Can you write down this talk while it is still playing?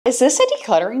Is this a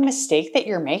decluttering mistake that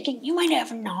you're making? You might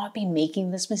have not be making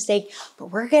this mistake,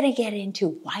 but we're going to get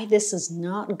into why this is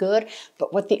not good,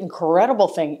 but what the incredible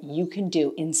thing you can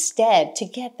do instead to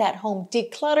get that home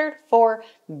decluttered for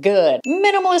good.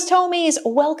 Minimalist homies,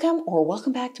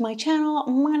 welcome back to my channel.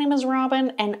 My name is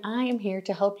Robyn and I am here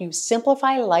to help you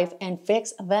simplify life and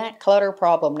fix that clutter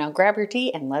problem. Now grab your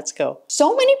tea and let's go.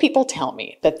 So many people tell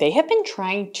me that they have been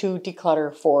trying to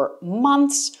declutter for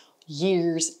months,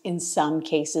 years, in some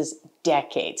cases,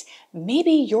 decades.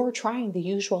 Maybe you're trying the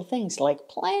usual things like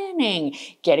planning,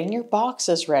 getting your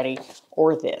boxes ready,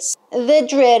 or this. The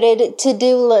dreaded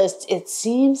to-do list. It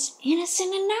seems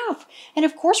innocent enough. And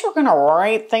of course we're gonna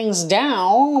write things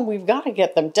down. We've got to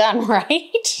get them done,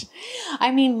 right?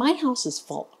 I mean, my house is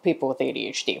full of people with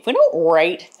ADHD. If we don't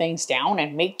write things down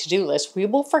and make to-do lists, we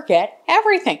will forget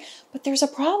everything. But there's a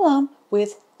problem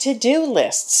with to-do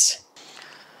lists.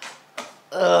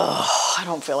 Ugh, I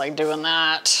don't feel like doing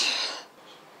that.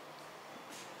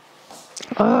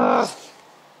 Ugh.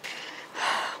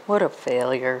 What a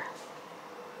failure.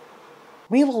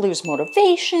 We will lose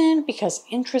motivation because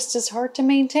interest is hard to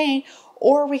maintain,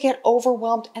 or we get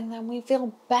overwhelmed and then we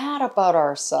feel bad about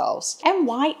ourselves. And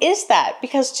why is that?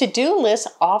 Because to-do lists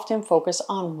often focus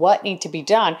on what needs to be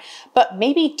done, but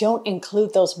maybe don't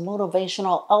include those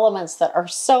motivational elements that are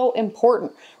so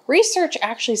important. Research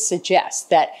actually suggests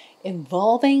that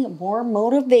involving more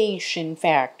motivation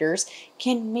factors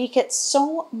can make it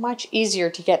so much easier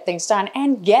to get things done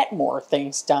and get more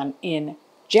things done in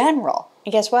general.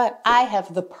 And guess what? I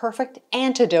have the perfect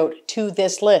antidote to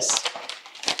this list.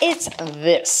 It's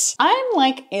this. I'm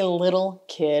like a little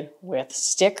kid with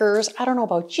stickers. I don't know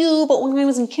about you, but when I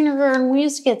was in kindergarten, we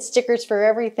used to get stickers for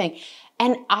everything.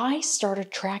 And I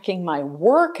started tracking my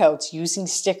workouts using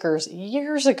stickers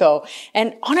years ago.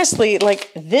 And honestly,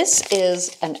 like, this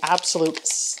is an absolute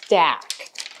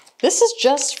stack. This is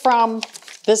just from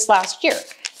this last year.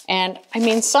 And I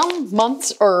mean, some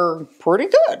months are pretty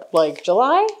good. Like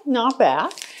July, not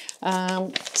bad.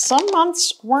 Some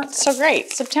months weren't so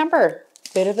great. September,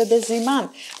 bit of a busy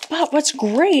month. But what's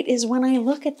great is when I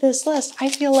look at this list, I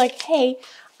feel like, hey,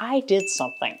 I did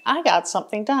something. I got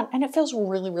something done and it feels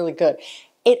really, really good.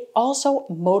 It also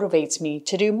motivates me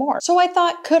to do more. So I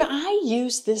thought, could I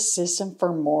use this system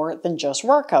for more than just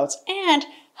workouts? And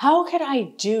how could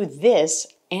I do this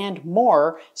and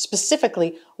more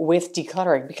specifically with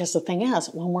decluttering? Because the thing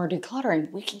is, when we're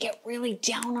decluttering, we can get really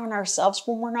down on ourselves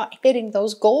when we're not hitting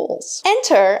those goals.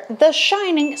 Enter the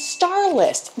shining star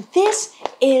list. This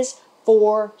is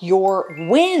for your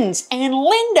wins. And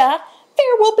Linda,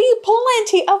 there will be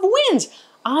plenty of wins.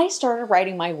 I started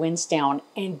writing my wins down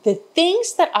and the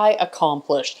things that I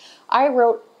accomplished. I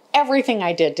wrote everything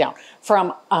I did down,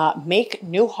 from make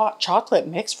new hot chocolate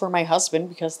mix for my husband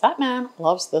because that man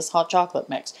loves this hot chocolate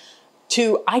mix,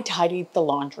 to I tidied the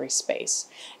laundry space.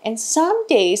 And some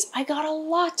days I got a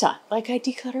lot done, like I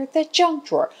decluttered the junk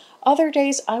drawer. Other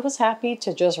days I was happy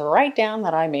to just write down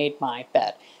that I made my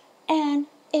bed. And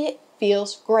it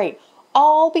feels great,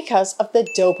 all because of the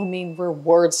dopamine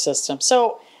reward system.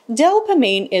 So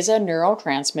dopamine is a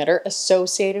neurotransmitter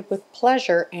associated with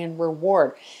pleasure and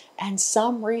reward. And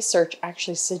some research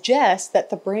actually suggests that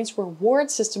the brain's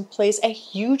reward system plays a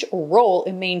huge role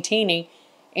in maintaining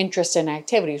interest in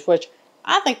activities, which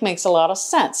I think makes a lot of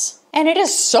sense. And it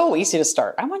is so easy to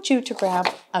start. I want you to grab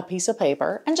a piece of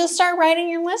paper and just start writing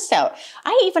your list out.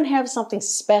 I even have something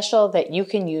special that you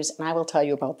can use, and I will tell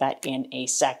you about that in a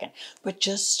second. But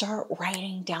just start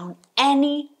writing down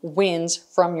any wins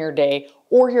from your day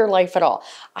or your life at all.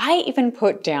 I even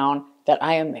put down that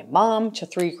I am a mom to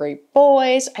 3 great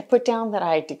boys. I put down that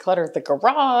I decluttered the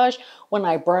garage when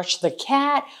I brushed the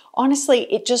cat.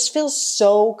 Honestly, it just feels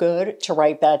so good to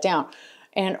write that down.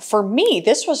 And for me,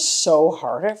 this was so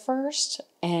hard at first.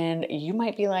 And you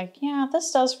might be like, yeah,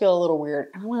 this does feel a little weird.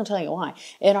 And I'm going to tell you why.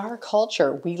 In our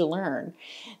culture, we learn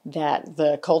that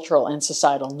the cultural and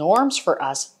societal norms for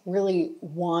us really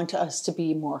want us to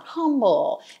be more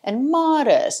humble and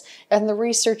modest. And the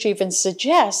research even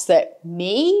suggests that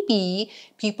maybe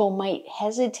people might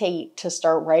hesitate to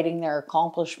start writing their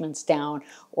accomplishments down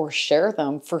or share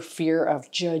them for fear of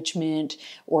judgment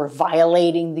or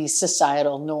violating these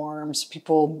societal norms,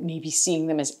 people maybe seeing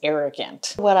them as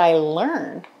arrogant. What I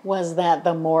learned was that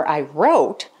the more I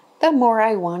wrote, the more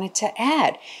I wanted to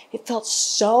add. It felt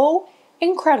so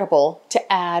incredible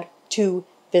to add to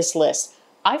this list.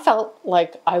 I felt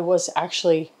like I was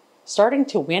actually starting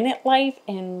to win at life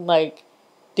and like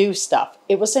do stuff.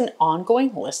 It was an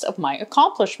ongoing list of my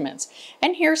accomplishments.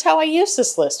 And here's how I use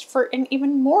this list for an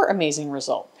even more amazing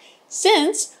result.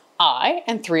 Since I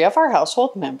and 3 of our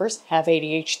household members have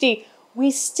ADHD,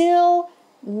 we still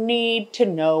need to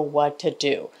know what to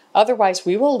do. Otherwise,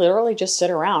 we will literally just sit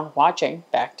around watching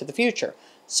Back to the Future.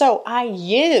 So I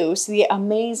use the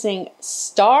amazing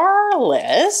star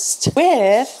list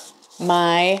with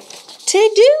my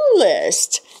to-do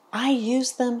list. I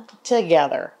use them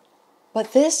together.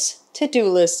 But this to-do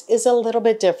list is a little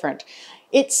bit different.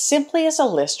 It simply is a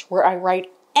list where I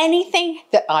write anything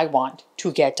that I want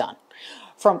to get done.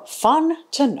 From fun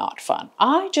to not fun.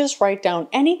 I just write down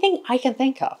anything I can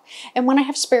think of. And when I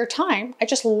have spare time, I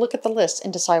just look at the list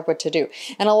and decide what to do.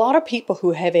 And a lot of people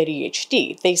who have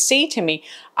ADHD, they say to me,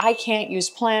 I can't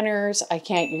use planners, I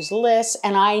can't use lists,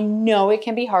 and I know it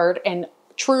can be hard, and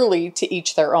truly to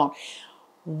each their own.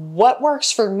 What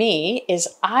works for me is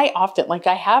I often, like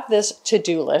I have this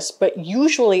to-do list, but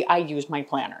usually I use my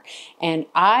planner, and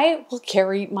I will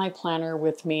carry my planner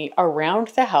with me around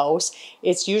the house.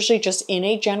 It's usually just in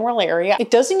a general area. It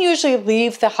doesn't usually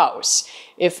leave the house.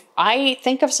 If I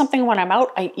think of something when I'm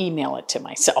out, I email it to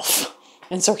myself.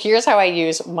 And so here's how I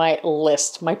use my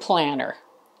list, my planner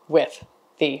with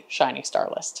the shiny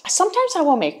star list. Sometimes I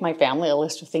will make my family a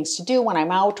list of things to do when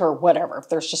I'm out or whatever, if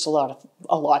there's just a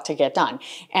lot to get done.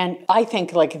 And I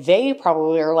think like they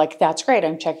probably are like, that's great,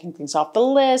 I'm checking things off the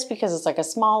list because it's like a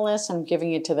small list and I'm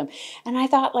giving it to them. And I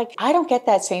thought like, I don't get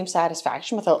that same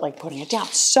satisfaction without like putting it down.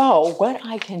 So what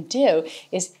I can do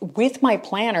is with my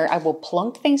planner, I will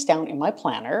plunk things down in my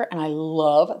planner, and I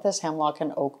love this hemlock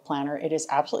and oak planner. It is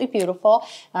absolutely beautiful,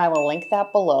 and I will link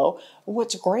that below.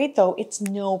 What's great though, it's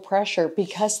no pressure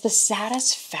because the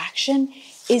satisfaction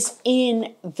is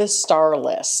in the star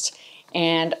list.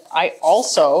 And I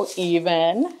also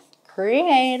even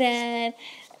created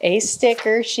a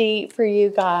sticker sheet for you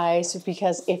guys,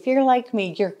 because if you're like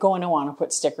me, you're going to want to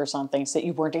put stickers on things that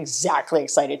you weren't exactly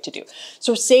excited to do.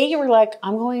 So say you were like,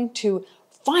 I'm going to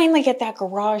finally get that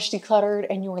garage decluttered,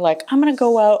 and you were like, I'm going to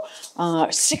go out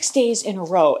 6 days in a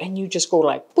row, and you just go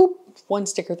like, boop, one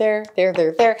sticker there,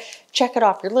 there. Check it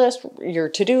off your list, your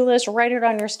to-do list, write it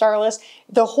on your star list.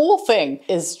 The whole thing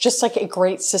is just like a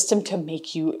great system to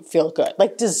make you feel good,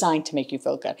 like designed to make you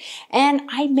feel good. And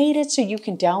I made it so you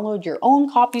can download your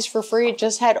own copies for free.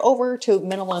 Just head over to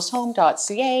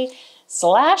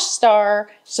minimalisthome.ca/star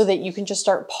so that you can just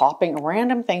start popping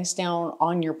random things down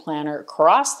on your planner,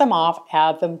 cross them off,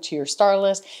 add them to your star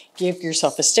list, give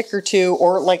yourself a sticker too,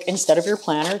 or like instead of your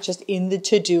planner, just in the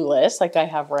to-do list like I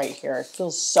have right here. It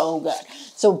feels so good.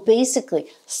 So basically,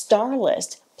 star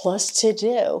list plus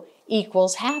to-do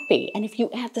equals happy. And if you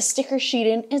add the sticker sheet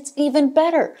in, it's even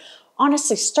better.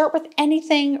 Honestly, start with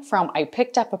anything from I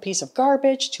picked up a piece of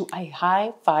garbage to I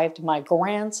high-fived my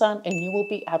grandson, and you will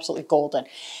be absolutely golden.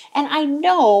 And I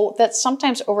know that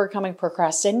sometimes overcoming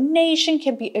procrastination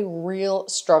can be a real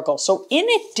struggle. So in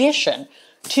addition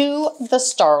to the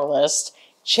star list,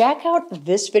 check out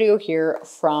this video here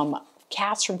from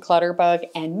Cats from Clutterbug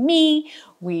and me.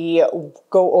 We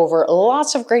go over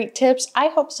lots of great tips. I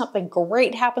hope something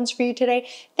great happens for you today.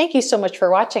 Thank you so much for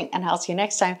watching, and I'll see you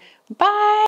next time. Bye.